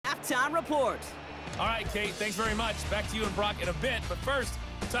halftime report. All right, Kate, thanks very much. Back to you and Brock in a bit. But first,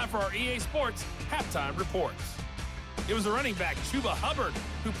 time for our EA Sports halftime reports. It was the running back, Chuba Hubbard,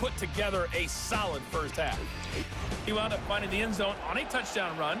 who put together a solid first half. He wound up finding the end zone on a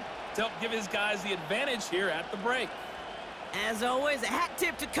touchdown run to help give his guys the advantage here at the break. As always, a hat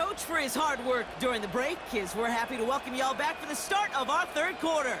tip to Coach for his hard work during the break, as we're happy to welcome y'all back for the start of our third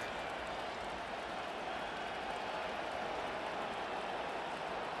quarter.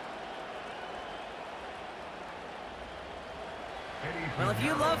 Well, if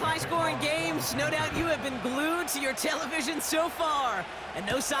you love high-scoring games, no doubt you have been glued to your television so far. And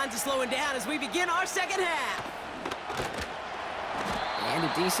no signs of slowing down as we begin our second half. And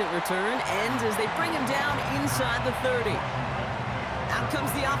a decent return ends as they bring him down inside the 30. Out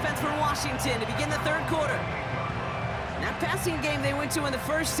comes the offense for Washington to begin the third quarter. That passing game they went to in the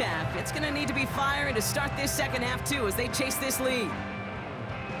first half, it's going to need to be firing to start this second half, too, as they chase this lead.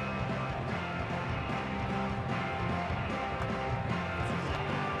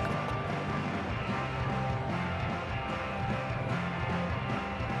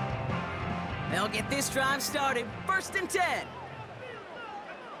 They'll get this drive started. 1st and 10.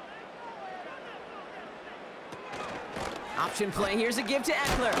 Option play. Here's a give to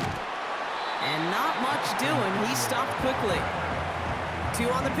Eckler. And not much doing. He stopped quickly.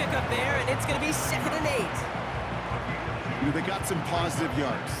 2 on the pickup there, and it's going to be 2nd and 8. You know, they got some positive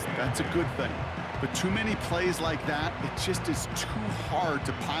yards. That's a good thing. But too many plays like that, it just is too hard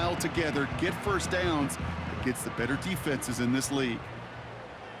to pile together, get first downs against the better defenses in this league.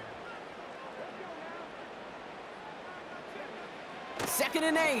 Second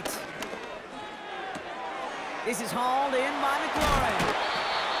and 8. This is hauled in by McLaurin.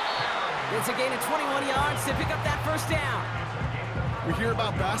 It's a gain of 21 yards to pick up that first down. We hear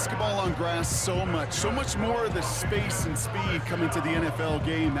about basketball on grass so much more of the space and speed coming to the NFL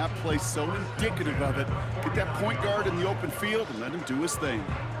game. That play's so indicative of it. Get that point guard in the open field and let him do his thing.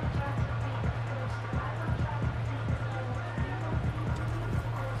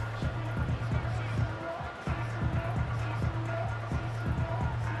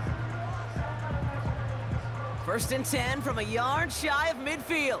 First and 10 from a yard shy of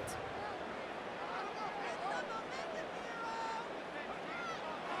midfield.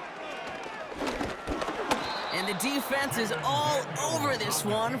 And the defense is all over this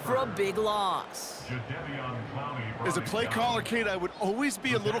one for a big loss. As a play caller, Kate, I would always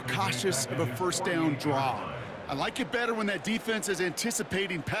be a little cautious of a first down draw. I like it better when that defense is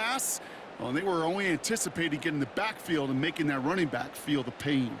anticipating pass. Well, they were only anticipating getting the backfield and making that running back feel the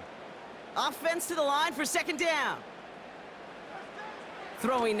pain. Offense to the line for 2nd down.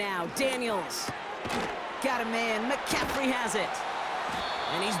 Throwing now, Daniels. Got a man, McCaffrey has it.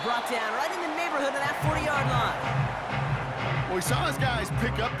 And he's brought down right in the neighborhood of that 40-yard line. Well, he saw his guys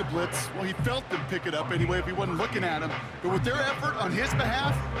pick up the blitz. Well, he felt them pick it up anyway if he wasn't looking at him. But with their effort on his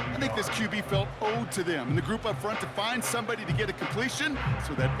behalf, I think this QB felt owed to them and the group up front to find somebody to get a completion,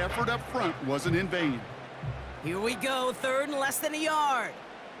 so that effort up front wasn't in vain. Here we go, 3rd and less than a yard.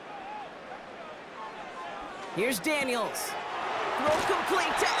 Here's Daniels. Throw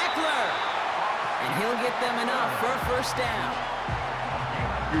complete to Eckler. And he'll get them enough for a first down.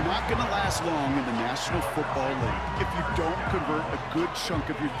 You're not going to last long in the National Football League if you don't convert a good chunk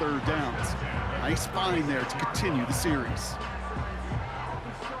of your 3rd downs. Nice find there to continue the series.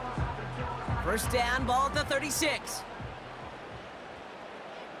 First down, ball at the 36.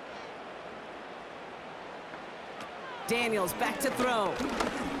 Daniels back to throw.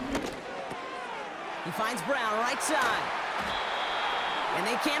 He finds Brown right side. And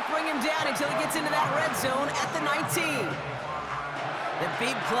they can't bring him down until he gets into that red zone at the 19. The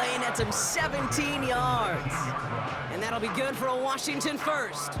big play nets him 17 yards. And that'll be good for a Washington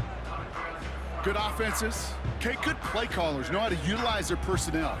first. Good offenses. Okay, good play callers know how to utilize their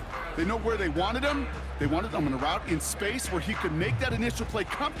personnel. They know where they wanted him. They wanted him in a route in space where he could make that initial play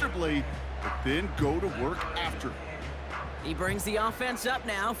comfortably, but then go to work after. He brings the offense up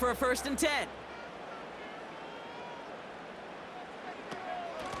now for a 1st and 10.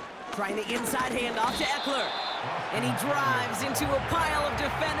 Trying the inside handoff to Eckler. And he drives into a pile of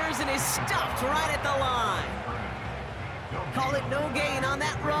defenders and is stopped right at the line. Call it no gain on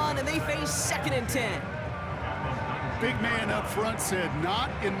that run, and they face 2nd and 10. Big man up front said, "Not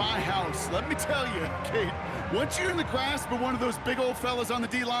in my house." Let me tell you, Kate, once you're in the grasp of one of those big old fellas on the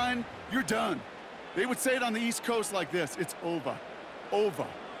D-line, you're done. They would say it on the East Coast like this: it's over. Over.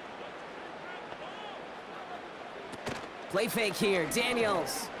 Play fake here,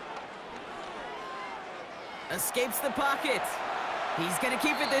 Daniels. Escapes the pocket. He's going to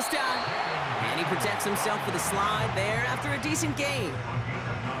keep it this time. And he protects himself with a slide there after a decent gain.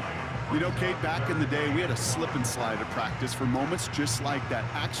 You know, Kate, back in the day, we had a slip and slide at practice for moments just like that.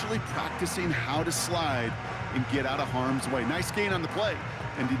 Actually practicing how to slide and get out of harm's way. Nice gain on the play,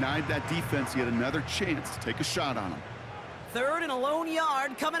 and denied that defense yet another chance to take a shot on him. 3rd and a lone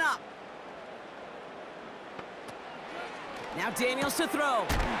yard coming up. Now Daniels to throw.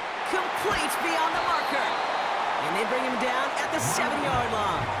 Complete beyond the marker. And they bring him down at the 7-yard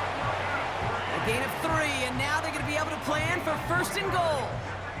line. A gain of 3, and now they're going to be able to plan for 1st and goal.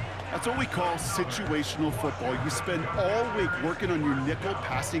 That's what we call situational football. You spend all week working on your nickel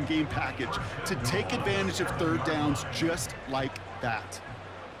passing game package to take advantage of 3rd downs just like that.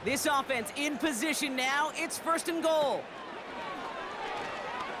 This offense in position now. It's 1st and goal.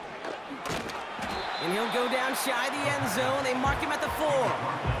 And he'll go down shy of the end zone. They mark him at the 4.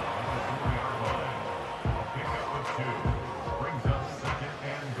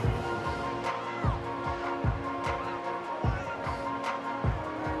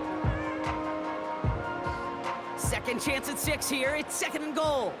 Second chance at 6 here. It's 2nd and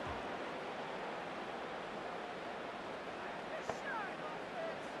goal.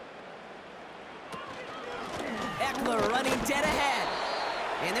 Eckler running dead ahead.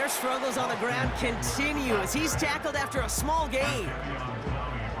 And their struggles on the ground continue as he's tackled after a small gain.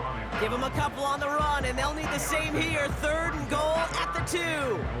 Give him a couple on the run, and they'll need the same here. 3rd and goal at the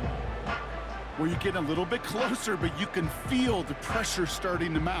 2. Well, you get a little bit closer, but you can feel the pressure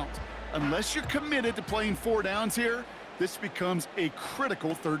starting to mount. Unless you're committed to playing 4 downs here, this becomes a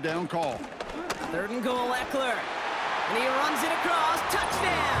critical 3rd down call. 3rd and goal, Eckler. And he runs it across.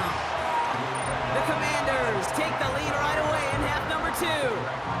 Touchdown! The Commanders take the lead right away in half number 2.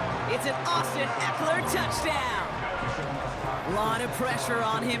 It's an Austin Eckler touchdown. A lot of pressure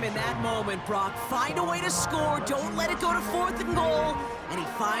on him in that moment, Brock. Find a way to score. Don't let it go to 4th and goal. And he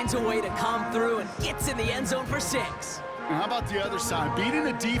finds a way to come through and gets in the end zone for 6. And how about the other side? Beating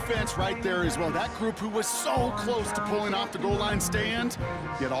the defense right there as well. That group who was so close to pulling off the goal line stand,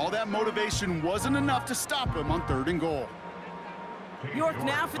 yet all that motivation wasn't enough to stop him on 3rd and goal. York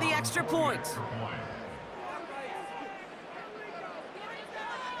now for the extra point.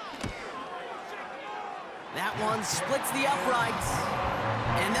 That one splits the uprights,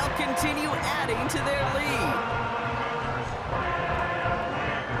 and they'll continue adding to their lead.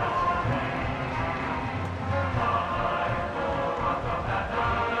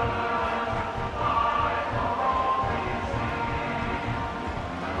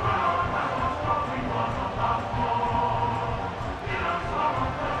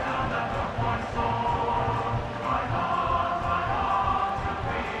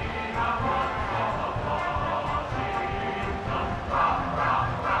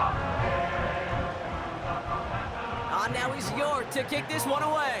 To kick this one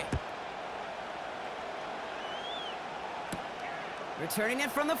away. Returning it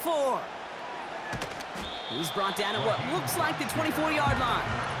from the 4. He's brought down at what looks like the 24-yard line.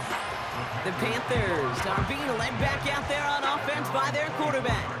 The Panthers are being led back out there on offense by their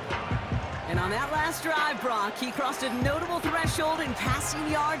quarterback. And on that last drive, Brock, he crossed a notable threshold in passing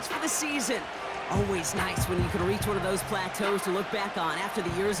yards for the season. Always nice when you can reach one of those plateaus to look back on after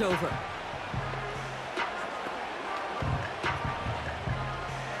the year's over.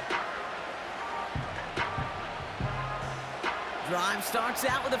 Drive starts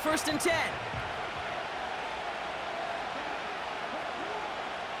out with a 1st and 10.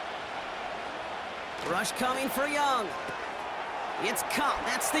 Rush coming for Young. It's caught.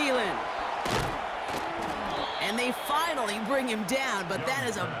 That's Thielen. And they finally bring him down, but that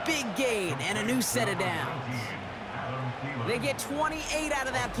is a big gain and a new set of downs. They get 28 out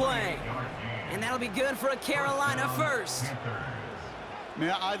of that play. And that'll be good for a Carolina 1st.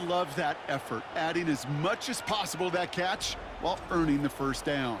 Man, I love that effort, adding as much as possible to that catch while earning the 1st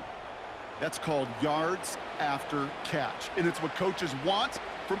down. That's called yards after catch, and it's what coaches want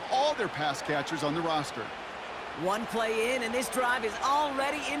from all their pass catchers on the roster. One play in, and this drive is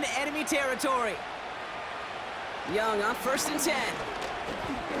already into enemy territory. Young on 1st and 10.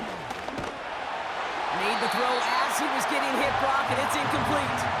 Made the throw as he was getting hit, Brock, and it's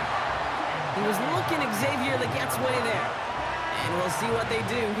incomplete. He was looking at Xavier that gets way there. And we'll see what they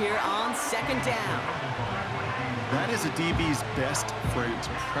do here on 2nd down. That is a DB's best friend,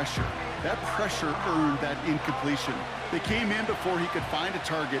 pressure. That pressure earned that incompletion. They came in before he could find a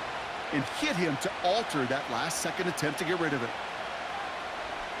target and hit him to alter that last-second attempt to get rid of it.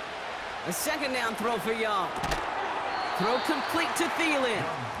 A 2nd down throw for Young. Throw complete to Thielen.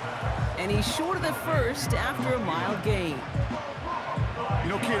 And he's short of the 1st after a mild gain. You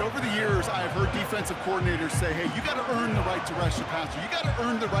know, Kate, over the years, I've heard defensive coordinators say, hey, you got to earn the right to rush the passer. You got to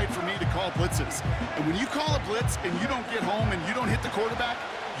earn the right for me to call blitzes. And when you call a blitz and you don't get home and you don't hit the quarterback,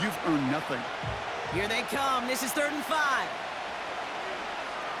 you've earned nothing. Here they come. This is 3rd and 5.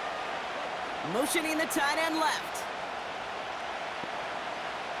 Motioning the tight end left.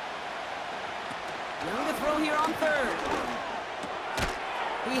 Young to throw here on 3rd.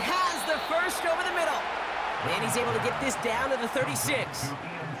 He has the first over the middle. And he's able to get this down to the 36.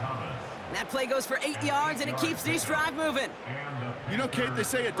 And that play goes for 8 yards, and it keeps this drive moving. You know, Kate, they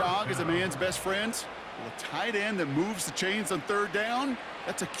say a dog is a man's best friend. Well, a tight end that moves the chains on 3rd down,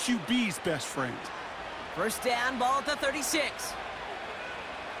 that's a QB's best friend. 1st down, ball at the 36.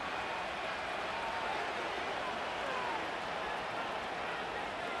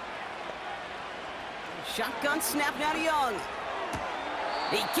 Shotgun snap now to Young.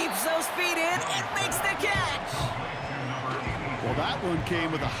 He keeps those feet in and makes the catch. Well, that one came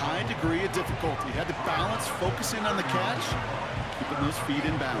with a high degree of difficulty. He had to balance, focusing on the catch, keeping those feet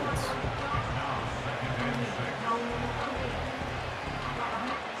in balance.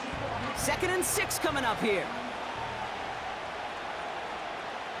 Second and 6 coming up here.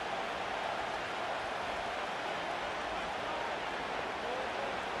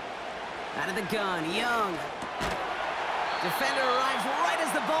 Out of the gun, Young. Defender arrives right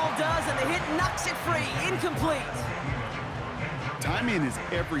as the ball does, and the hit knocks it free. Incomplete. Timing is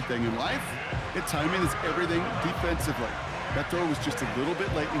everything in life, and timing is everything defensively. That throw was just a little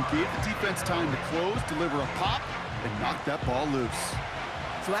bit late and gave the defense time to close, deliver a pop, and knock that ball loose.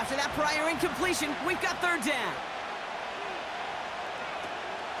 So after that prior incompletion, we've got 3rd down.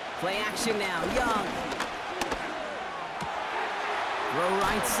 Play action now, Young. Throw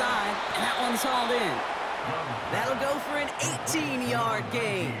right side, and that one's hauled in. That'll go for an 18-yard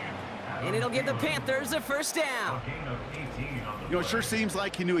gain. And it'll give the Panthers a 1st down. You know, it sure seems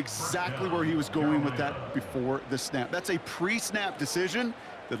like he knew exactly where he was going with that before the snap. That's a pre-snap decision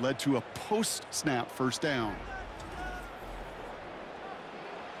that led to a post-snap 1st down.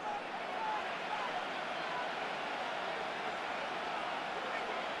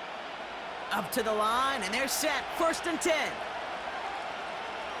 Up to the line, and they're set. 1st and 10.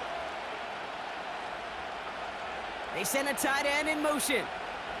 They send a tight end in motion.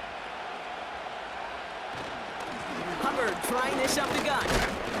 Hubbard trying this up the gut.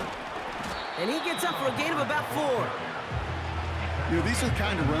 And he gets up for a gain of about 4. You know, these are the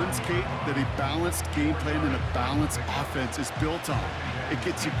kind of runs, Kate, that a balanced game plan and a balanced offense is built on. It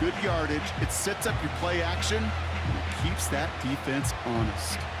gets you good yardage, it sets up your play action, and it keeps that defense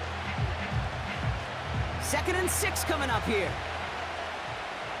honest. 2nd and 6 coming up here.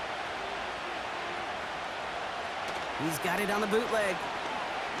 He's got it on the bootleg.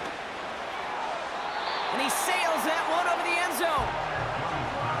 And he sails that one over the end zone.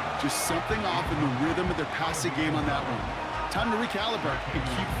 Just something off in the rhythm of their passing game on that one. Time to recalibrate and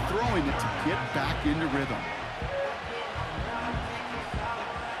keep throwing it to get back into rhythm.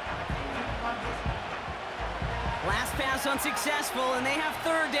 Last pass unsuccessful, and they have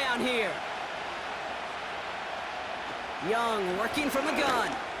 3rd down here. Young working from the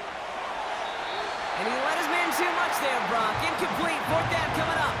gun. And he let his man too much there, Brock. Incomplete. 4th down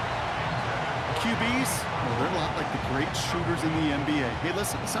coming up. QBs, well, they're a lot like the great shooters in the NBA. Hey,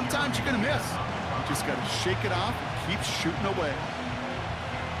 listen, sometimes you're going to miss. You just got to shake it off and keep shooting away.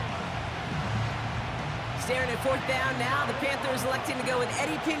 Staring at 4th down now, the Panthers electing to go with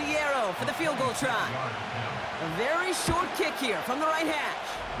Eddie Pinheiro for the field goal try. A very short kick here from the right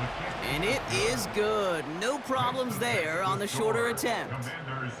hash. And it is good. No problems there on the shorter attempt.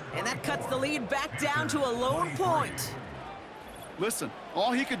 And that cuts the lead back down to a lone point. Listen,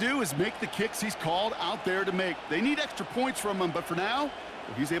 all he could do is make the kicks he's called out there to make. They need extra points from him, but for now,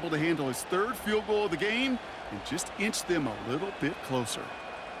 well, he's able to handle his 3rd field goal of the game and just inch them a little bit closer.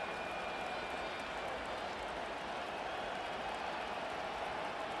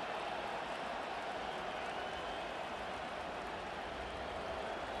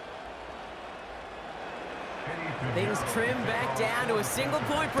 Things trim back down to a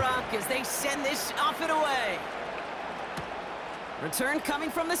single-point Brock as they send this off and away. Return coming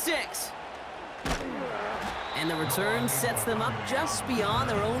from the 6. And the return sets them up just beyond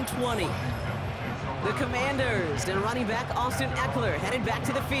their own 20. The Commanders and running back Austin Eckler headed back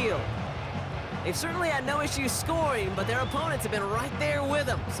to the field. They've certainly had no issues scoring, but their opponents have been right there with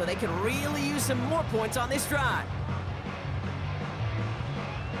them, so they can really use some more points on this drive.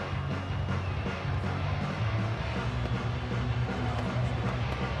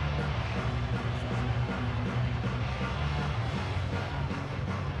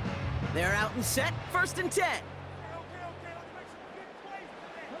 They're out and set. 1st and 10.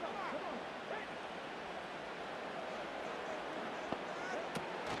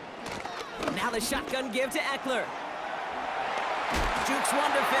 Now the shotgun give to Eckler. Jukes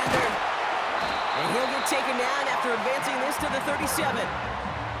one defender. And he'll get taken down after advancing this to the 37.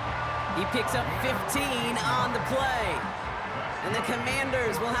 He picks up 15 on the play. And the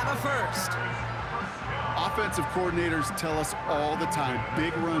Commanders will have a first. Offensive coordinators tell us all the time,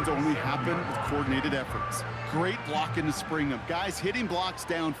 big runs only happen with coordinated efforts. Great blocking to spring them. Guys hitting blocks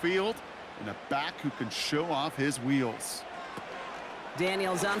downfield, and a back who can show off his wheels.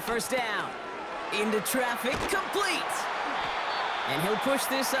 Daniels on first down. Into traffic, complete. And he'll push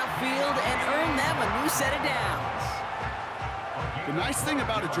this upfield and earn them a new set of downs. The nice thing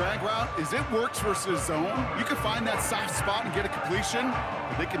about a drag route is it works versus zone. You can find that soft spot and get a completion,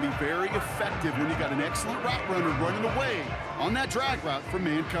 but they can be very effective when you got an excellent route runner running away on that drag route for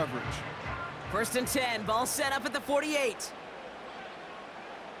man coverage. First and 10, ball set up at the 48.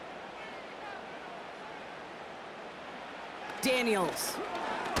 Daniels.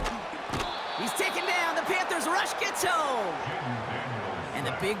 He's taken down. The Panthers rush gets home. And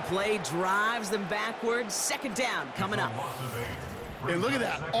the big play drives them backwards. Second down coming up. And look at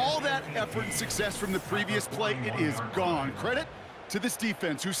that. All that effort and success from the previous play, it is gone. Credit to this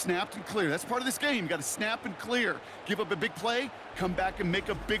defense who snapped and cleared. That's part of this game. You got to snap and clear. Give up a big play, come back and make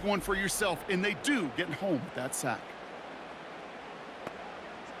a big one for yourself. And they do, getting home with that sack.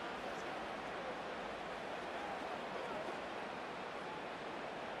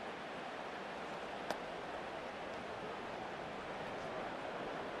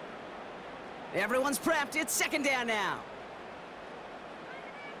 Everyone's prepped. It's second down now.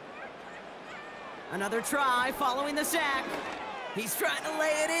 Another try following the sack. He's trying to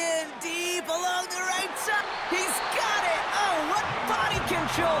lay it in deep along the right side. He's got it. Oh, what body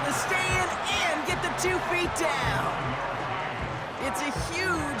control to stay in and get the 2 feet down. It's a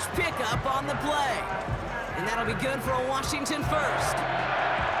huge pickup on the play. And that'll be good for a Washington first.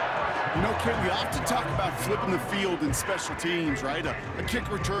 You know, Ken, we often talk about flipping the field in special teams, right? A kick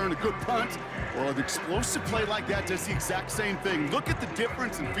return, a good punt. Well, an explosive play like that does the exact same thing. Look at the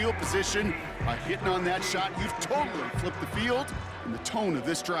difference in field position. By hitting on that shot, you've totally flipped the field and the tone of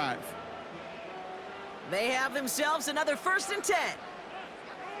this drive. They have themselves another first and 10.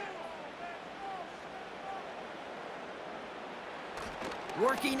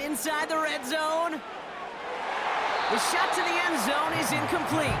 Working inside the red zone. The shot to the end zone is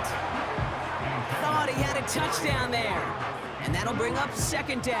incomplete. Thought he had a touchdown there. And that'll bring up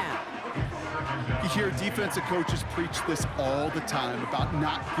second down. You hear defensive coaches preach this all the time about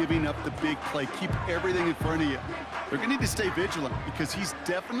not giving up the big play. Keep everything in front of you. They're going to need to stay vigilant because he's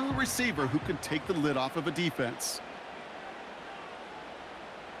definitely a receiver who can take the lid off of a defense.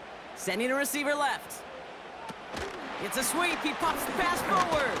 Sending a receiver left. It's a sweep. He pops the pass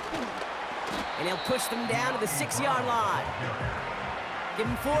forward. And he'll push them down to the 6-yard line. Give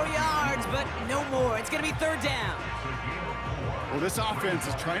him 4 yards, but no more. It's going to be third down. Well, this offense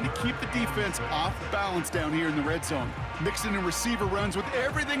is trying to keep the defense off balance down here in the red zone, mixing in receiver runs with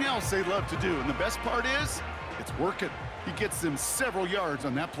everything else they love to do. And the best part is, it's working. He gets them several yards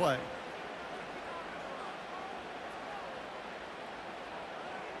on that play.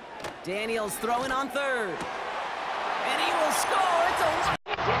 Daniels throwing on third. And he will score. It's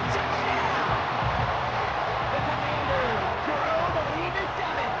a touchdown. The Commanders grow the lead to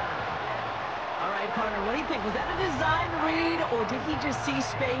 7. All right, partner, what do you think? Was that a design read, or did he just see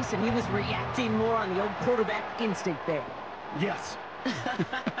space and he was reacting more on the old quarterback instinct there? Yes.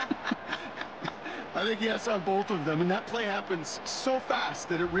 I think yes on both of them, and that play happens so fast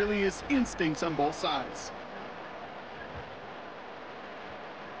that it really is instincts on both sides.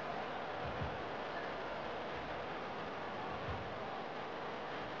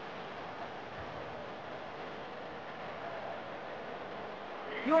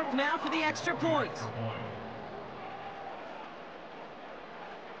 York now for the extra point.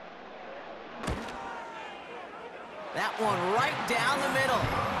 That one right down the middle.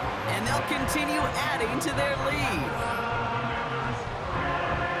 And they'll continue adding to their lead.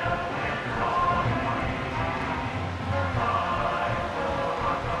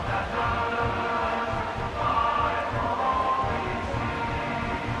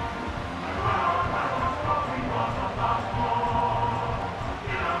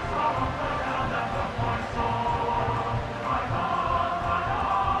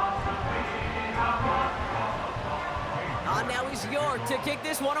 York to kick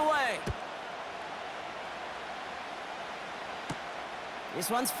this one away.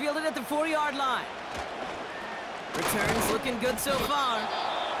 This one's fielded at the 4-yard line. Return's looking good so far.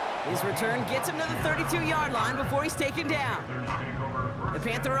 His return gets him to the 32-yard line before he's taken down. The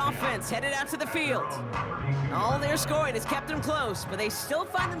Panther offense headed out to the field. All their scoring has kept them close, but they still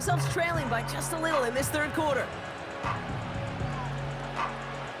find themselves trailing by just a little in this third quarter.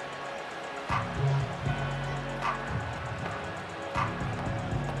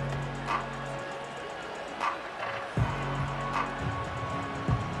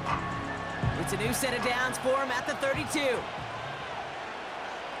 set of downs for him at the 32.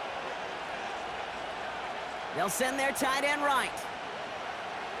 They'll send their tight end right.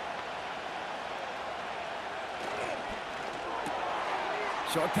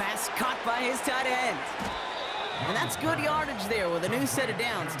 Short pass caught by his tight end. And that's good yardage there with a new set of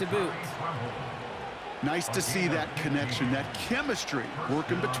downs to boot. Nice to see that connection, that chemistry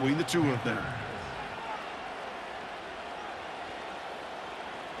working between the two of them.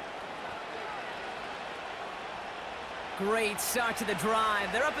 Great start to the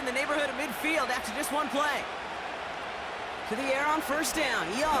drive. They're up in the neighborhood of midfield after just one play. To the air on first down.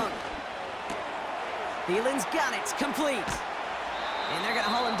 Young. Thielen's got it. Complete. And they're going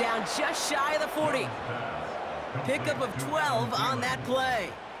to haul him down just shy of the 40. Pickup of 12 on that play.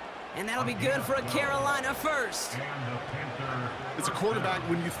 And that'll be good for a Carolina first. As a quarterback,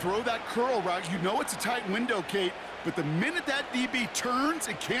 when you throw that curl route, you know it's a tight window, Kate. But the minute that DB turns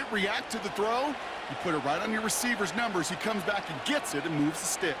and can't react to the throw, you put it right on your receiver's numbers. He comes back and gets it and moves the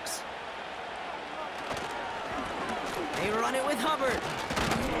sticks. They run it with Hubbard.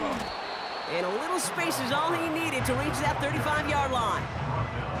 And a little space is all he needed to reach that 35-yard line.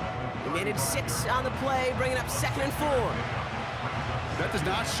 He made it 6 on the play, bringing up 2nd and 4. That does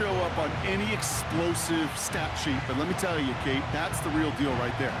not show up on any explosive stat sheet, but let me tell you, Kate, that's the real deal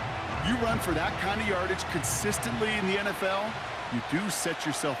right there. You run for that kind of yardage consistently in the NFL, you do set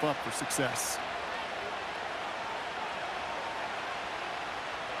yourself up for success.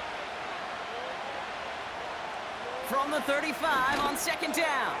 From the 35 on 2nd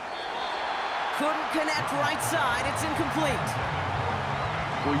down. Couldn't connect right side. It's incomplete.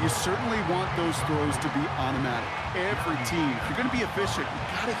 Well, you certainly want those throws to be automatic. Every team, if you're going to be efficient,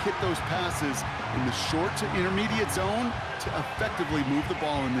 you've got to hit those passes in the short to intermediate zone to effectively move the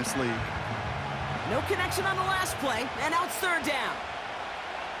ball in this league. No connection on the last play, and now it's 3rd down.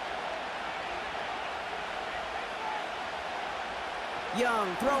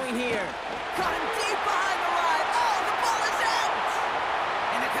 Young throwing here. Caught him deep behind the line. Oh, the ball is out!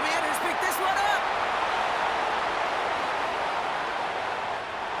 And the Commanders pick this one up.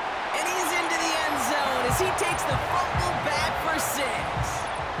 And he's into the end zone as he takes the fumble back for 6.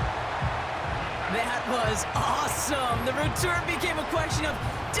 That was awesome. The return became a question of,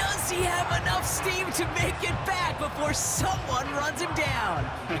 does he have enough steam to make it back before someone runs him down?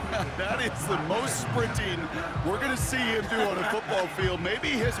 That is the most sprinting we're going to see him do on a football field. Maybe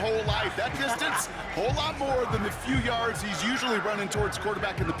his whole life. That distance, a whole lot more than the few yards he's usually running towards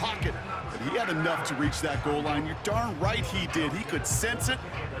quarterback in the pocket. But he had enough to reach that goal line. You're darn right he did. He could sense it,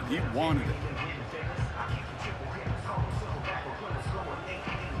 and he wanted it.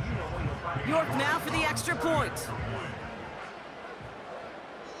 York now for the extra point.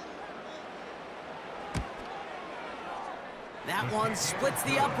 That one splits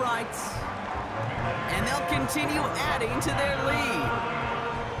the uprights. And they'll continue adding to their lead.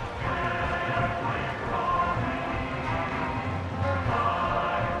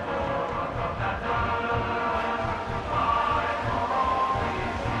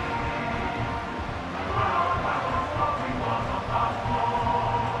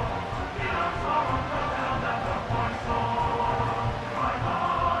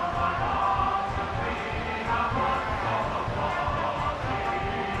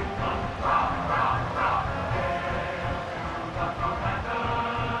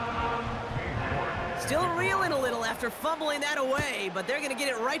 Still reeling a little after fumbling that away, but they're going to get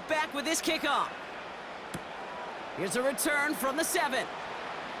it right back with this kickoff. Here's a return from the 7.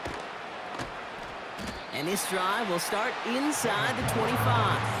 And this drive will start inside the 25.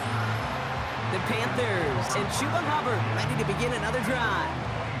 The Panthers and Chuba Hubbard ready to begin another drive.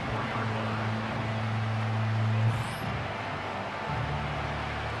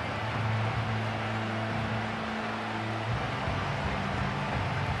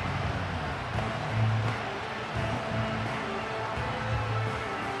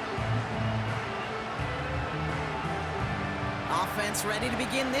 Offense ready to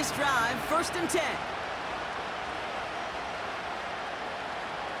begin this drive. 1st and 10.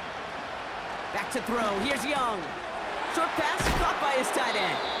 Back to throw. Here's Young. Short pass caught by his tight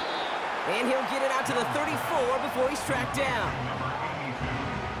end. And he'll get it out to the 34 before he's tracked down.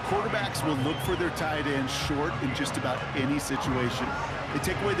 Quarterbacks will look for their tight end short in just about any situation. They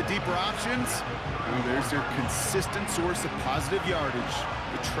take away the deeper options. Well, there's their consistent source of positive yardage,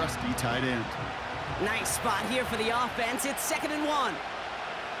 the trusty tight end. Nice spot here for the offense. It's 2nd and 1.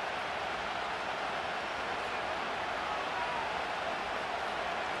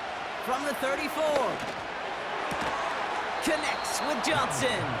 From the 34. Connects with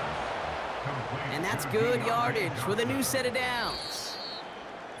Johnson. And that's good yardage with a new set of downs.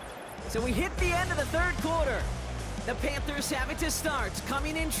 So we hit the end of the third quarter. The Panthers have it to start,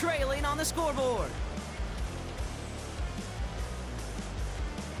 coming in trailing on the scoreboard.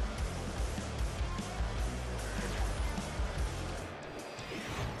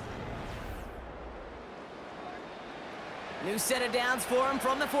 New set of downs for him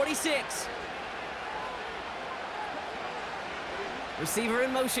from the 46. Receiver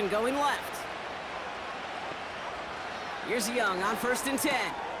in motion, going left. Here's Young on 1st and 10.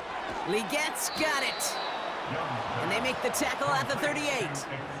 Legette's got it. And they make the tackle at the 38.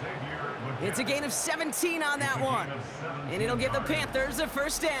 It's a gain of 17 on that one. And it'll give the Panthers a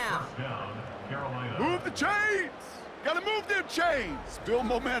first down. Move the chains! Gotta move them chains! Build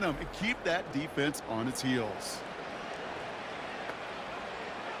momentum and keep that defense on its heels.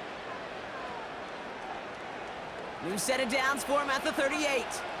 New set of downs for him at the 38.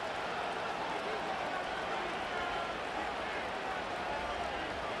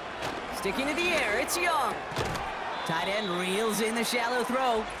 Sticking to the air, it's Young. Tight end reels in the shallow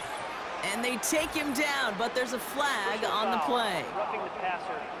throw. And they take him down, but there's a flag on the play. Roughing the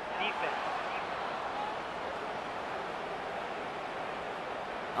passer, defense.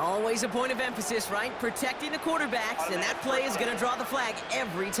 Always a point of emphasis, right? Protecting the quarterbacks, and that play is going to draw the flag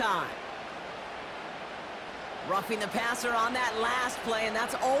every time. Roughing the passer on that last play, and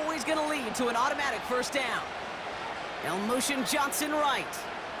that's always going to lead to an automatic first down. Now motion Johnson right.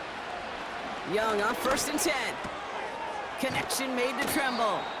 Young on 1st and 10. Connection made to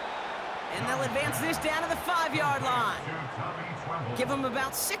Tremble. And they'll advance this down to the 5-yard line. Give them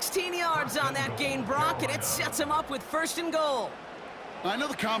about 16 yards on that gain, Brock, and it sets them up with 1st and goal. I know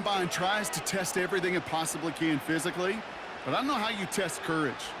the Combine tries to test everything it possibly can physically, but I don't know how you test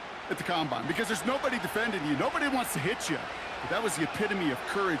courage at the Combine, because there's nobody defending you. Nobody wants to hit you. But that was the epitome of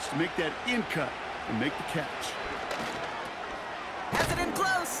courage to make that in cut and make the catch. Has it in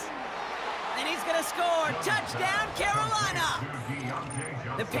close. And he's going to score. Touchdown, Carolina.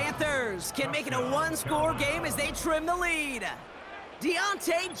 The Panthers can make it a one-score game as they trim the lead.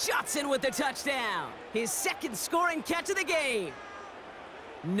 Deontay Johnson with the touchdown. His 2nd scoring catch of the game.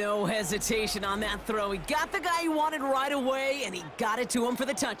 No hesitation on that throw. He got the guy he wanted right away, and he got it to him for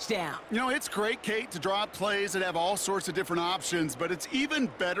the touchdown. You know, it's great, Kate, to draw up plays that have all sorts of different options, but it's even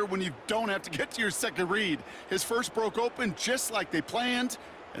better when you don't have to get to your second read. His first broke open just like they planned,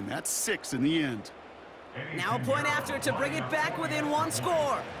 and that's 6 in the end. Now a point after to bring it back within 1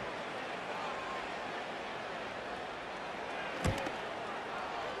 score.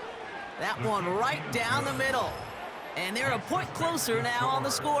 That one right down the middle. And they're a point closer now on the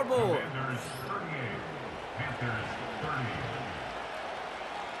scoreboard. Panthers 38, Panthers 30.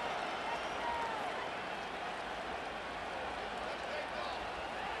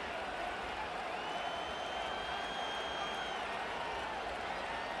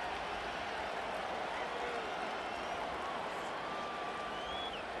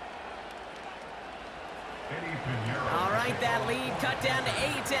 All right, that lead cut down to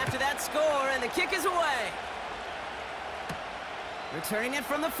 8 after that score, and the kick is away. Returning it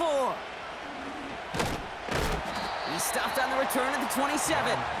from the 4. He stopped on the return at the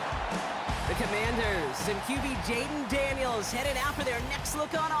 27. The Commanders and QB Jaden Daniels headed out for their next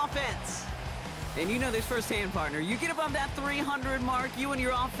look on offense. And you know this firsthand, partner. You get above that 300 mark, you and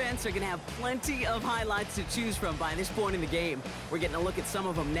your offense are going to have plenty of highlights to choose from by this point in the game. We're getting a look at some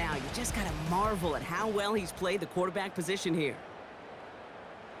of them now. You just got to marvel at how well he's played the quarterback position here.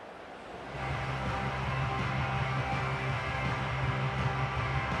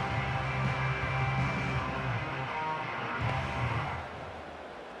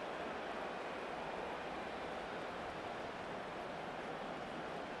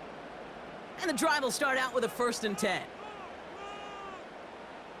 And the drive will start out with a 1st and 10.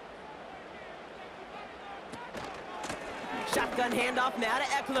 Shotgun handoff now to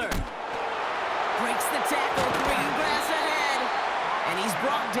Eckler. Breaks the tackle, green grass ahead. And he's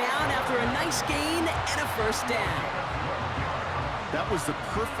brought down after a nice gain and a first down. That was the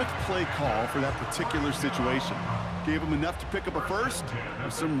perfect play call for that particular situation. Gave him enough to pick up a first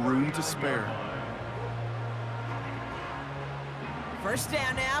with some room to spare. First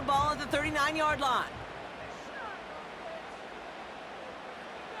down now, ball at the 39-yard line.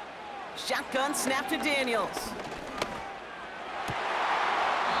 Shotgun snap to Daniels.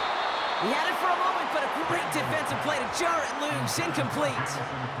 He had it for a moment, but a great defensive play to jar it loose, incomplete.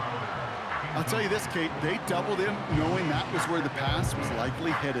 I'll tell you this, Kate, they doubled him knowing that was where the pass was likely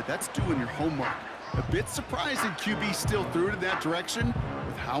headed. That's doing your homework. A bit surprising QB still threw it in that direction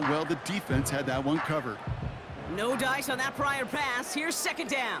with how well the defense had that one covered. No dice on that prior pass. Here's 2nd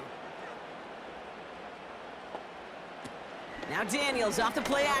down. Now Daniels off the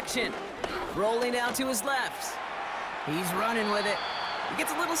play action. Rolling down to his left. He's running with it. He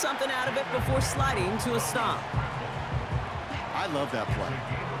gets a little something out of it before sliding to a stop. I love that play.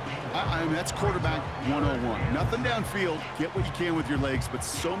 I mean, that's quarterback 101. Nothing downfield. Get what you can with your legs, but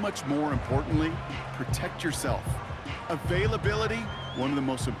so much more importantly, protect yourself. Availability, one of the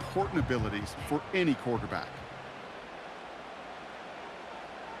most important abilities for any quarterback.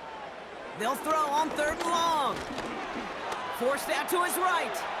 They'll throw on 3rd and long. Forced out to his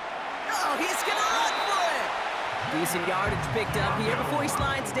right. Oh, he's going to run for it. Decent yardage picked up here before he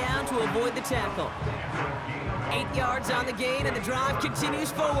slides down to avoid the tackle. 8 yards on the gain, and the drive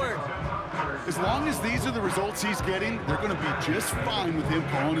continues forward. As long as these are the results he's getting, they're going to be just fine with him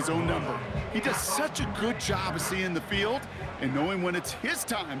calling his own number. He does such a good job of seeing the field and knowing when it's his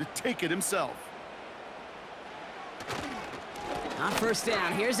time to take it himself. On 1st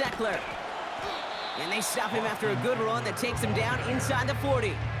down, here's Eckler. And they stop him after a good run that takes him down inside the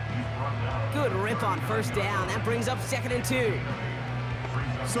 40. Good rip on 1st down. That brings up 2nd and 2.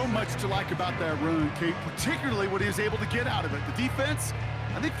 So much to like about that run, Kate, particularly what he was able to get out of it. The defense,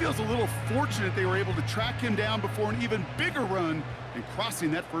 I think, feels a little fortunate they were able to track him down before an even bigger run and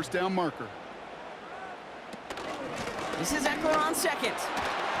crossing that 1st down marker. This is Eckler on 2nd.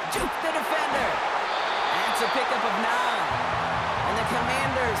 Juke the defender. That's a pickup of 9. And the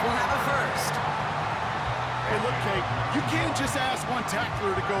Commanders will have a 1st. Hey, look, Kate, you can't just ask one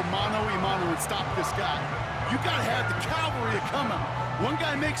tackler to go mano-a-mano and stop this guy. You got to have the cavalry to come out. One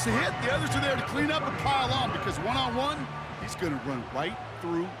guy makes a hit, the others are there to clean up and pile on, because one-on-one, he's going to run right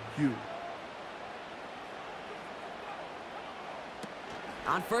through you.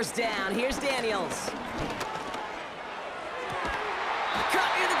 On 1st down, here's Daniels. Cut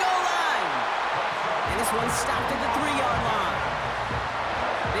near the goal line. And this one's stopped at the 3-yard line.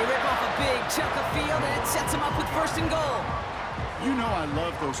 They rip off a big chunk of field, and it sets them up with 1st and goal. You know I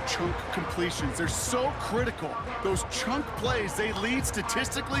love those chunk completions. They're so critical. Those chunk plays, they lead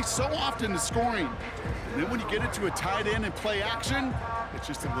statistically so often to scoring. And then when you get it to a tight end and play action, it's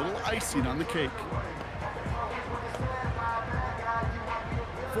just a little icing on the cake.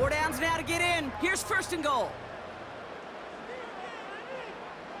 4 downs now to get in. Here's 1st and goal.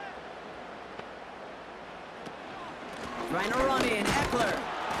 Trying to run in, Eckler.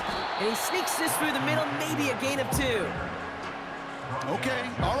 And he sneaks this through the middle, maybe a gain of 2. Okay,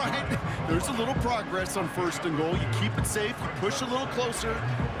 all right. There's a little progress on 1st and goal. You keep it safe, you push a little closer,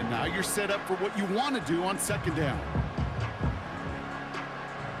 and now you're set up for what you want to do on 2nd down.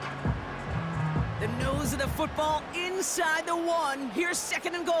 The nose of the football inside the 1. Here's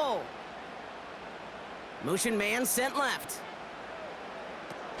 2nd and goal. Motion man sent left.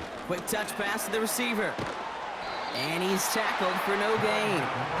 Quick touch pass to the receiver. And he's tackled for no gain.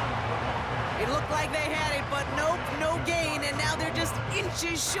 It looked like they had it, but nope, no gain, and now they're just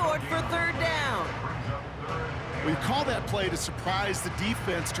inches short for 3rd down. We call that play to surprise the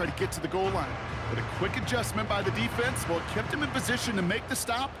defense, try to get to the goal line. But a quick adjustment by the defense, well, it kept them in position to make the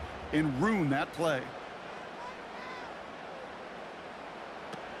stop and ruin that play.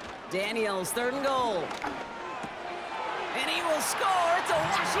 Daniels, 3rd and goal. And he will score. It's a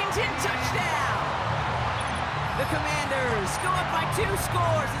Washington touchdown. The Commanders go up by 2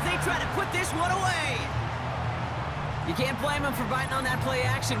 scores as they try to put this one away. You can't blame them for biting on that play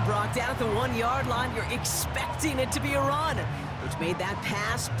action, Brock. Down at the 1-yard line, you're expecting it to be a run, which made that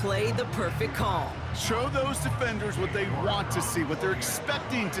pass play the perfect call. Show those defenders what they want to see, what they're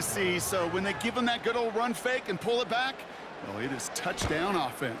expecting to see, so when they give them that good old run fake and pull it back, well, it is touchdown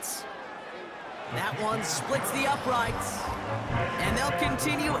offense. That one splits the uprights, and they'll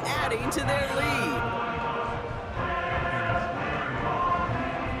continue adding to their lead.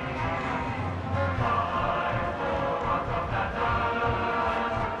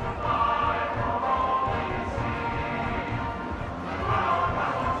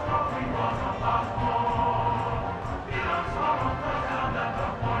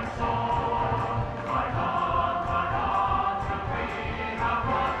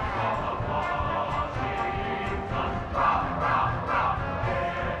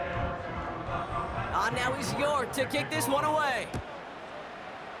 Now he's York to kick this one away.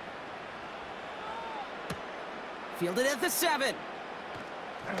 Fielded at the 7.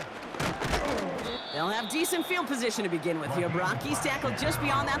 They'll have decent field position to begin with here, Brock. He's tackled just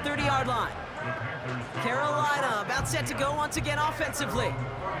beyond that 30-yard line. Carolina about set to go once again offensively.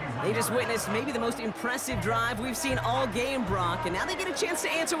 They just witnessed maybe the most impressive drive we've seen all game, Brock, and now they get a chance to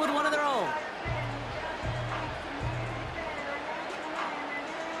answer with one of their own.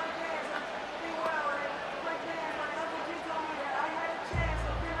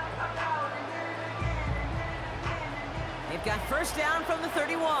 They've got first down from the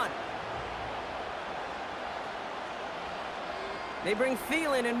 31. They bring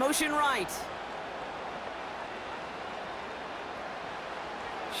Thielen in motion right.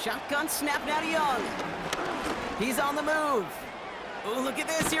 Shotgun snap now to Young. He's on the move. Oh, look at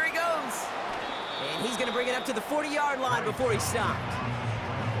this. Here he goes. And he's going to bring it up to the 40-yard line before he stopped.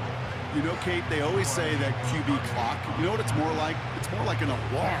 You know, Kate, they always say that QB clock, you know what it's more like? It's more like an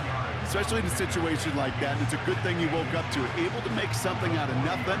alarm, especially in a situation like that. And it's a good thing you woke up to it, able to make something out of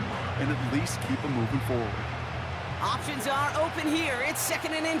nothing and at least keep them moving forward. Options are open here. It's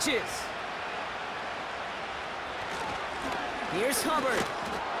 2nd and inches. Here's Hubbard.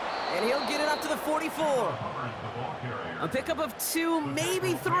 And he'll get it up to the 44. A pickup of 2,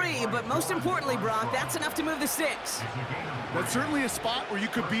 maybe 3, but most importantly, Brock, that's enough to move the sticks. That's certainly a spot where you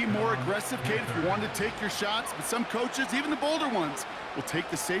could be more aggressive, Kate, if you wanted to take your shots. But some coaches, even the bolder ones, will take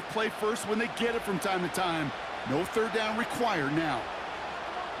the safe play first when they get it from time to time. No third down required now.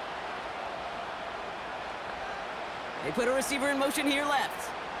 They put a receiver in motion here left.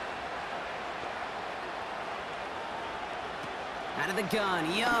 Out of the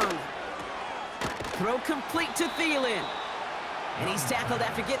gun, Young. Throw complete to Thielen. And he's tackled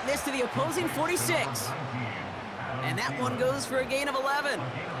after getting this to the opposing 46. And that one goes for a gain of 11.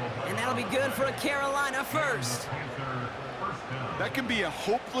 And that'll be good for a Carolina first. That can be a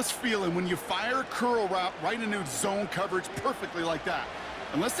hopeless feeling when you fire a curl route right into zone coverage perfectly like that.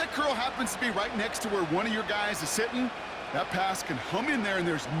 Unless that curl happens to be right next to where one of your guys is sitting, that pass can hum in there and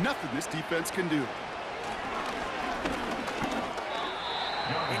there's nothing this defense can do.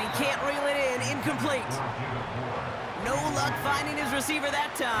 And he can't reel it in. Incomplete. No luck finding his receiver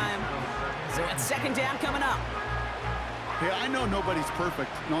that time. So it's 2nd down coming up. Hey, I know nobody's perfect,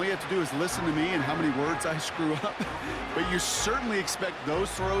 and all you have to do is listen to me and how many words I screw up. But you certainly expect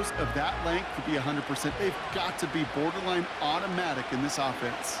those throws of that length to be 100%. They've got to be borderline automatic in this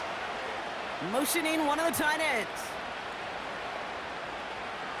offense. Motioning one of the tight ends.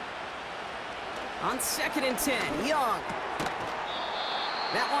 On 2nd and 10, Young.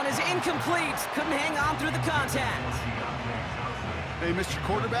 That one is incomplete. Couldn't hang on through the contact. Hey, Mr.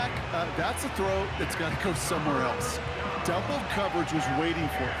 Quarterback, that's a throw that's got to go somewhere else. Double coverage was waiting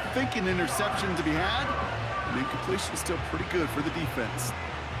for it, thinking interception to be had, and incompletion is still pretty good for the defense.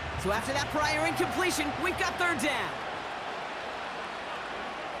 So after that prior incompletion, we've got 3rd down.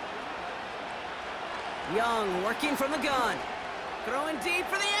 Young working from the gun. Throwing deep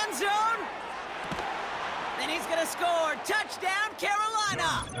for the end zone. And he's going to score. Touchdown,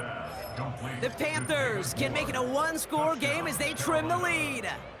 Carolina! The Panthers can make it a 1-score game as they trim the lead.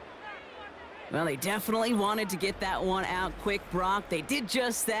 Well, they definitely wanted to get that one out quick, Brock. They did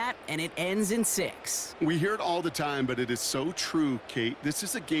just that, and it ends in 6. We hear it all the time, but it is so true, Kate. This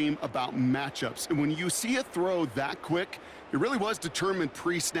is a game about matchups. And when you see a throw that quick, it really was determined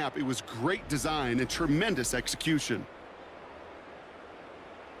pre-snap. It was great design and tremendous execution.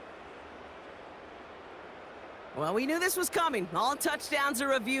 Well, we knew this was coming. All touchdowns are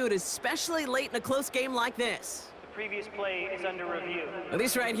reviewed, especially late in a close game like this. The previous play is under review. Well,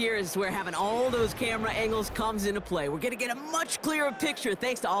 this right here is where having all those camera angles comes into play. We're going to get a much clearer picture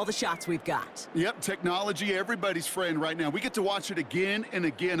thanks to all the shots we've got. Yep, technology, everybody's friend right now. We get to watch it again and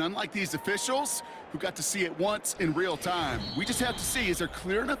again, unlike these officials who got to see it once in real time. We just have to see, is there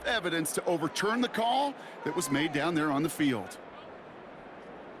clear enough evidence to overturn the call that was made down there on the field?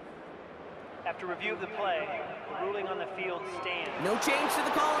 After review of the play, the ruling on the field stands. No change to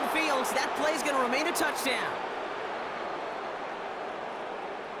the call on the field, so that play's going to remain a touchdown.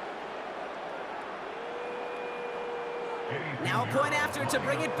 Now a point after to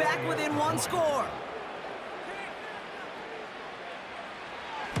bring it back within 1 score.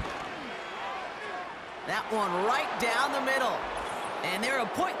 That one right down the middle. And they're a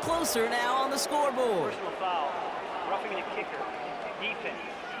point closer now on the scoreboard. Personal foul. Roughing the kicker. Defense.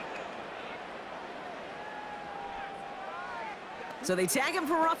 So they tag him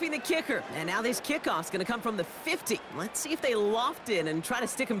for roughing the kicker. And now this kickoff's going to come from the 50. Let's see if they loft in and try to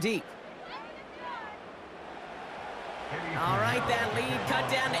stick him deep. All right, that lead cut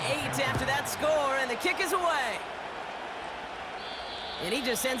down to 8 after that score, and the kick is away. And he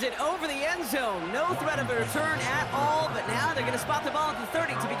just sends it over the end zone. No threat of a return at all, but now they're going to spot the ball at the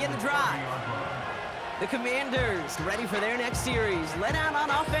 30 to begin the drive. The Commanders ready for their next series, led out on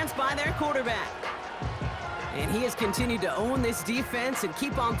offense by their quarterback. And he has continued to own this defense and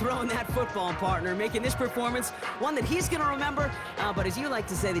keep on throwing that football, partner, making this performance one that he's going to remember, but as you like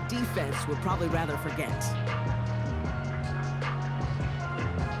to say, the defense would probably rather forget.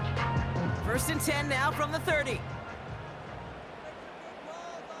 1st and 10 now from the 30.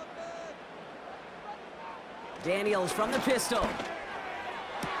 Daniels from the pistol.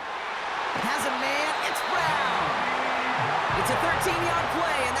 Has a man. It's Brown. It's a 13-yard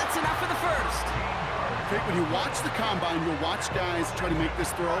play, and that's enough for the first. Okay, when you watch the combine, you'll watch guys try to make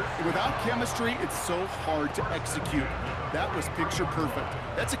this throw. Without chemistry, it's so hard to execute. That was picture perfect.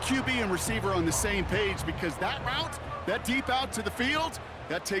 That's a QB and receiver on the same page, because that route, that deep out to the field,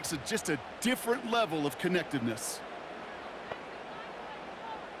 that takes just a different level of connectiveness.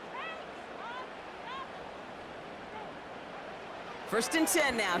 First and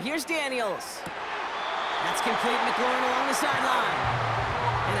 10 now. Here's Daniels. That's complete. McLaurin along the sideline.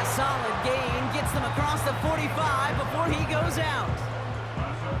 And a solid gain gets them across the 45 before he goes out.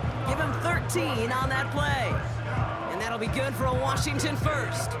 Give him 13 on that play. And that'll be good for a Washington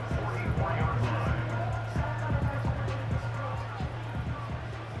first.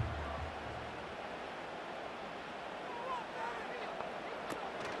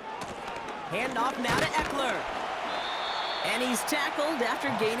 Handoff now to Eckler. And he's tackled after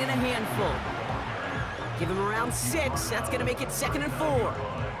gaining a handful. Give him around 6. That's going to make it 2nd and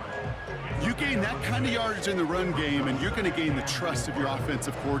 4. You gain that kind of yardage in the run game, and you're going to gain the trust of your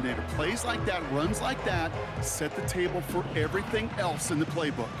offensive coordinator. Plays like that, runs like that, set the table for everything else in the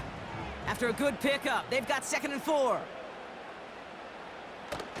playbook. After a good pickup, they've got 2nd and 4.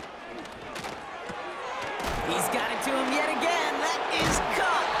 He's got it to him yet again. That is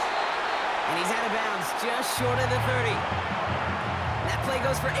caught. And he's out of bounds, just short of the 30. That play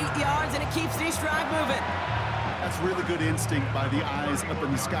goes for 8 yards, and it keeps this drive moving. That's really good instinct by the eyes up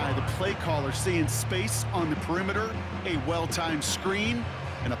in the sky. The play caller seeing space on the perimeter, a well-timed screen,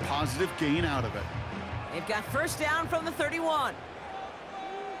 and a positive gain out of it. They've got first down from the 31.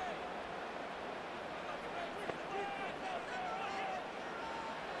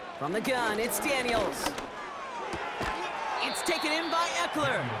 From the gun, it's Daniels. It's taken in by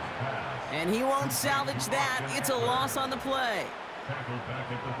Eckler. And he won't salvage that. It's a loss on the play.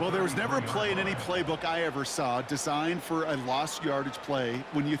 Well, there was never a play in any playbook I ever saw designed for a lost yardage play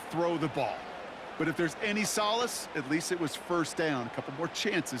when you throw the ball. But if there's any solace, at least it was first down. A couple more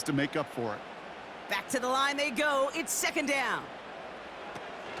chances to make up for it. Back to the line they go. It's 2nd down.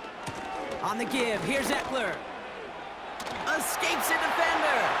 On the give, here's Eckler. Escapes a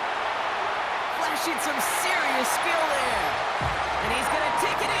defender. Flashing some serious skill there. And he's going to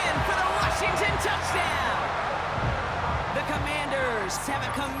take it in for the Washington touchdown. The Commanders have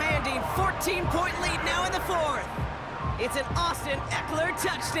a commanding 14-point lead now in the 4th. It's an Austin Eckler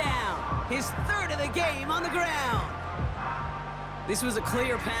touchdown. His 3rd of the game on the ground. This was a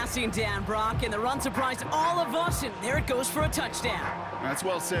clear passing down, Brock, and the run surprised all of us, and there it goes for a touchdown. That's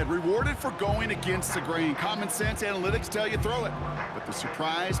well said. Rewarded for going against the grain. Common sense analytics tell you throw it, but the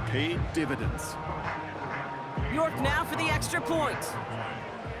surprise paid dividends. York now for the extra point.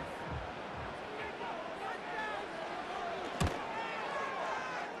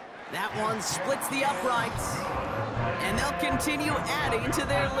 That one splits the uprights, and they'll continue adding to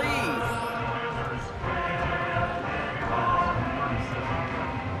their lead.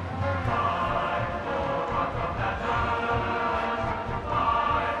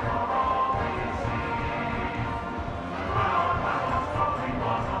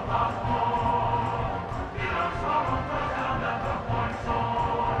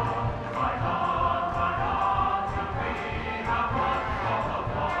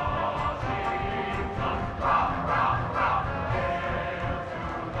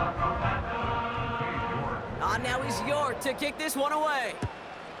 Now is York to kick this one away.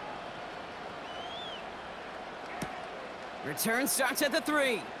 Return starts at the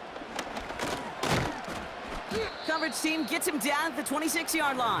 3. Coverage team gets him down at the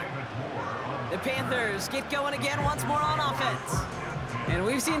 26-yard line. The Panthers get going again once more on offense. And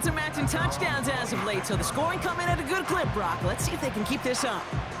we've seen some matching touchdowns as of late, so the scoring coming at a good clip, Brock. Let's see if they can keep this up.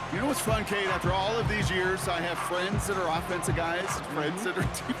 You know what's fun, Kate? After all of these years, I have friends that are offensive guys, friends that are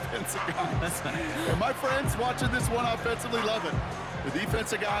defensive guys. And my friends watching this one offensively love it. The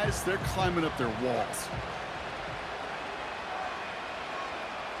defensive guys, they're climbing up their walls.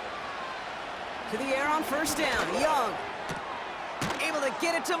 To the air on first down. Young. Able to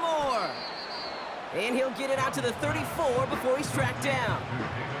get it to Moore. And he'll get it out to the 34 before he's tracked down.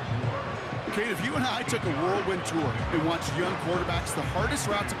 Kate, if you and I took a whirlwind tour and watched young quarterbacks, the hardest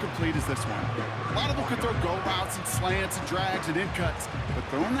route to complete is this one. A lot of them could throw go routes and slants and drags and in cuts, but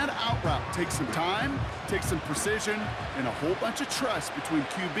throwing that out route takes some time, takes some precision, and a whole bunch of trust between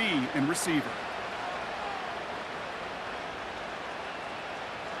QB and receiver.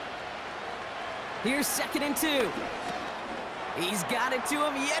 Here's 2nd and 2. He's got it to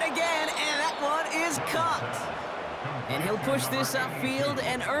him yet again, and that one is caught. And he'll push this upfield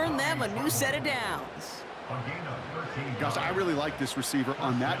and earn them a new set of downs. Gosh, I really like this receiver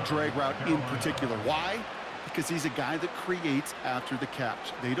on that drag route in particular. Why? Because he's a guy that creates after the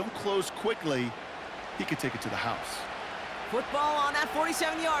catch. They don't close quickly. He could take it to the house. Football on that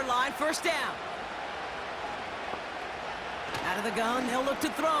 47-yard line, first down. Out of the gun, they'll look to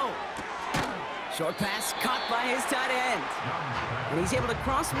throw. Short pass caught by his tight end. And he's able to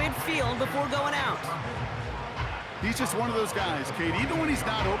cross midfield before going out. He's just one of those guys, Kate. Even when he's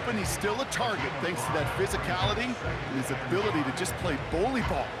not open, he's still a target thanks to that physicality and his ability to just play bully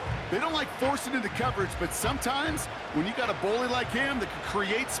ball. They don't like forcing into coverage, but sometimes when you got a bully like him that can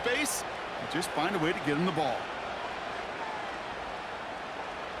create space, you just find a way to get him the ball.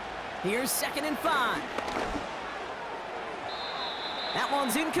 Here's 2nd and 5. That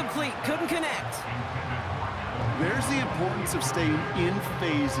one's incomplete, couldn't connect. There's the importance of staying in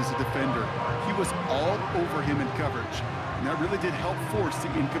phase as a defender. He was all over him in coverage, and that really did help force the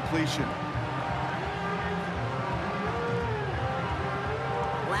incompletion.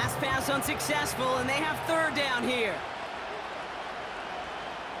 Last pass unsuccessful, and they have 3rd down here.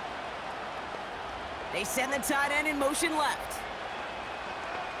 They send the tight end in motion left.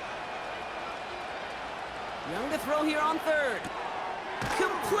 Young to throw here on 3rd.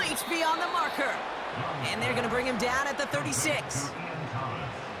 Complete beyond the marker. And they're going to bring him down at the 36.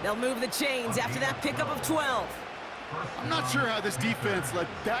 They'll move the chains after that pickup of 12. I'm not sure how this defense let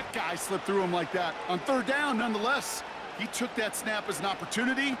that guy slip through him like that. On 3rd down, nonetheless, he took that snap as an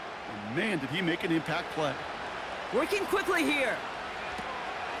opportunity, and man, did he make an impact play. Working quickly here.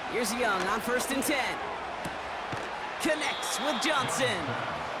 Here's Young on 1st and 10. Connects with Johnson.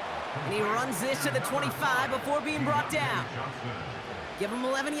 And he runs this to the 25 before being brought down. Give him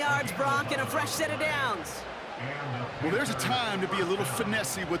 11 yards, Brock, and a fresh set of downs. Well, there's a time to be a little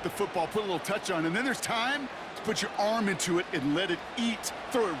finessey with the football, put a little touch on, and then there's time to put your arm into it and let it eat.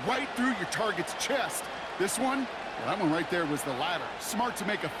 Throw it right through your target's chest. This one, well, that one right there was the latter. Smart to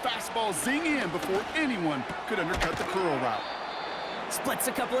make a fastball zing in before anyone could undercut the curl route. Splits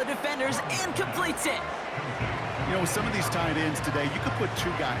a couple of defenders and completes it. You know, with some of these tight ends today, you could put 2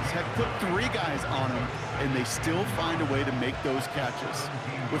 guys, heck, put 3 guys on them, and they still find a way to make those catches.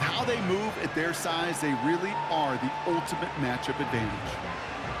 With how they move at their size, they really are the ultimate matchup advantage.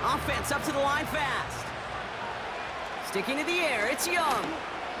 Offense up to the line fast. Sticking to the air, it's Young.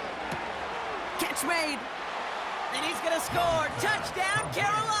 Catch made. And he's going to score. Touchdown,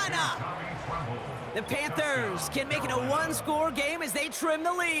 Carolina. The Panthers can make it a 1-score game as they trim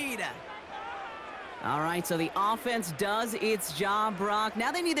the lead. All right, so the offense does its job, Brock.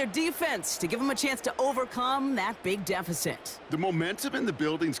 Now they need their defense to give them a chance to overcome that big deficit. The momentum in the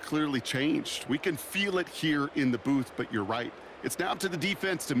building's clearly changed. We can feel it here in the booth, but you're right. It's now up to the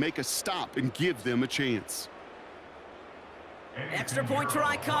defense to make a stop and give them a chance. Extra point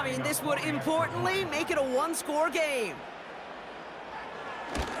try coming. This would importantly make it a 1-score game.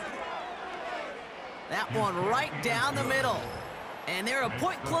 That one right down the middle. And they're a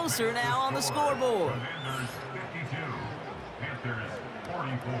point closer now on the scoreboard. Commanders 52, Panthers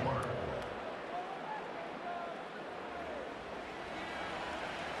 44.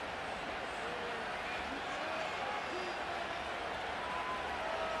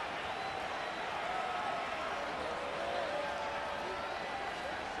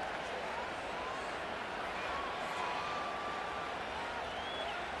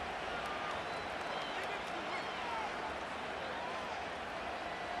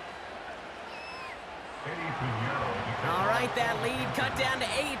 All right, that lead cut down to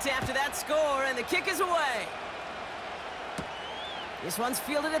 8 after that score, and the kick is away. This one's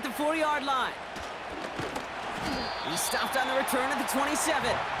fielded at the 4-yard line. He stopped on the return at the 27.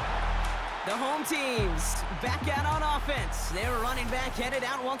 The home team's back out on offense. Their running back headed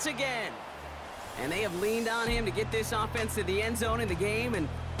out once again. And they have leaned on him to get this offense to the end zone in the game, and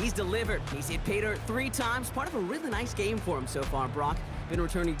he's delivered. He's hit pay dirt 3 times. Part of a really nice game for him so far, Brock. Been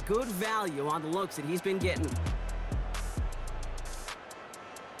returning good value on the looks that he's been getting.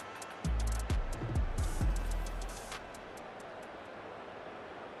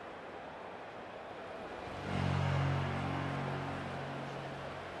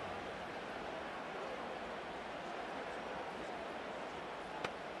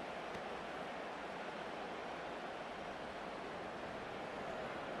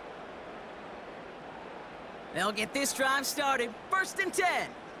 They'll get this drive started. 1st and 10.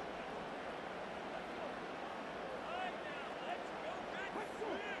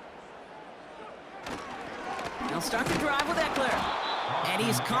 They'll start the drive with Eckler. And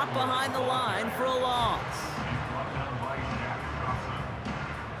he's caught behind the line for a loss.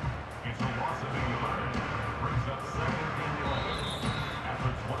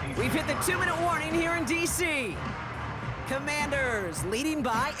 We've hit the 2-minute warning here in D.C. Commanders leading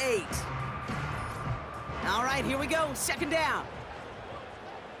by 8. All right, here we go. Second down.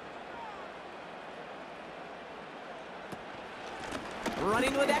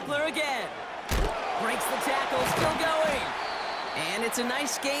 Running with Eckler again. Breaks the tackle, still going. And it's a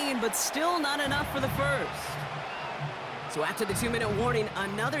nice gain, but still not enough for the first. So after the 2-minute warning,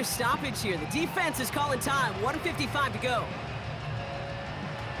 another stoppage here. The defense is calling time. 1:55 to go.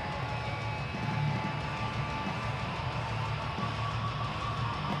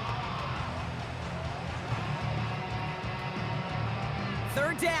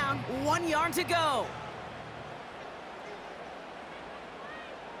 Third down, 1 yard to go.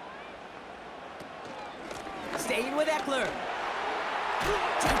 Staying with Eckler.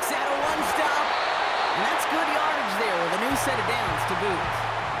 Takes out a one-stop. And that's good yardage there with a new set of downs to boot.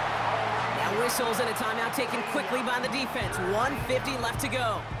 Now whistles and a timeout taken quickly by the defense. 1:50 left to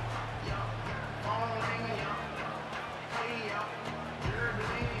go.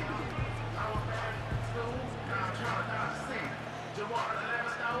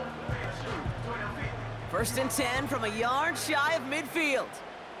 First and 10 from a yard shy of midfield.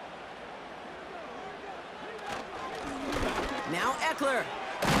 Now Eckler.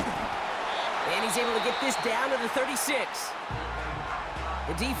 And he's able to get this down to the 36.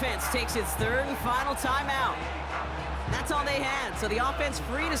 The defense takes its third and final timeout. That's all they had, so the offense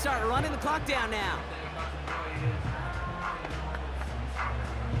free to start running the clock down now.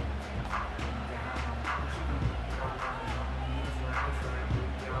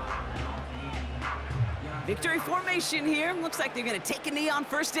 Victory formation here. Looks like they're going to take a knee on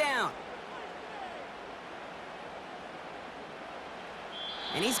first down.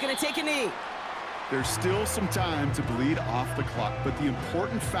 And he's going to take a knee. There's still some time to bleed off the clock, but the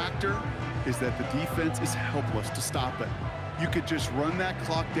important factor is that the defense is helpless to stop it. You could just run that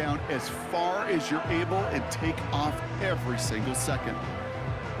clock down as far as you're able and take off every single second.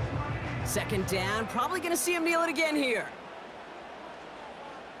 Second down, probably going to see him kneel it again here.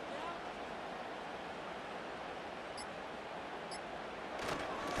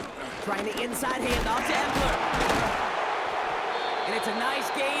 Trying the inside handoff to Eckler. And it's a nice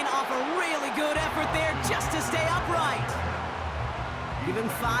gain off a really good effort there just to stay upright. Give him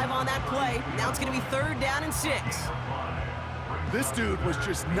 5 on that play. Now it's going to be third down and 6. This dude was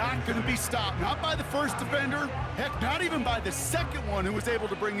just not going to be stopped. Not by the first defender. Heck, not even by the second one who was able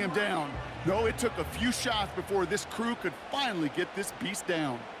to bring him down. No, it took a few shots before this crew could finally get this beast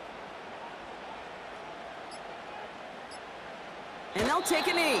down. And they'll take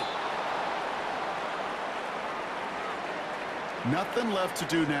a knee. Nothing left to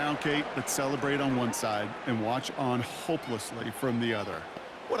do now, Kate, but celebrate on one side and watch on hopelessly from the other.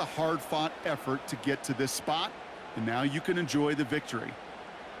 What a hard-fought effort to get to this spot, and now you can enjoy the victory.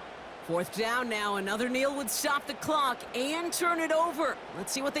 Fourth down now. Another kneel would stop the clock and turn it over.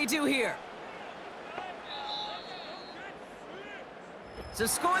 Let's see what they do here. So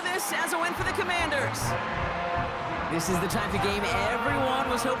score this as a win for the Commanders. This is the type of game everyone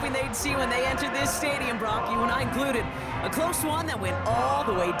was hoping they'd see when they entered this stadium, Brock, you and I included. A close one that went all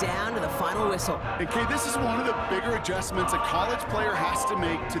the way down to the final whistle. And Kate, this is one of the bigger adjustments a college player has to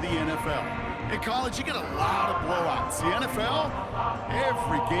make to the NFL. In college, you get a lot of blowouts. The NFL,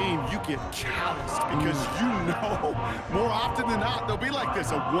 every game you get calloused because you know more often than not they'll be like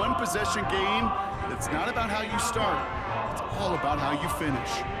this, a one-possession game that's not about how you start. It's all about how you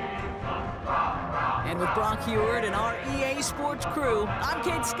finish. And with Brock Heward and our EA Sports crew, I'm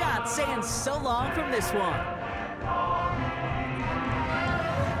Kate Scott saying so long from this one.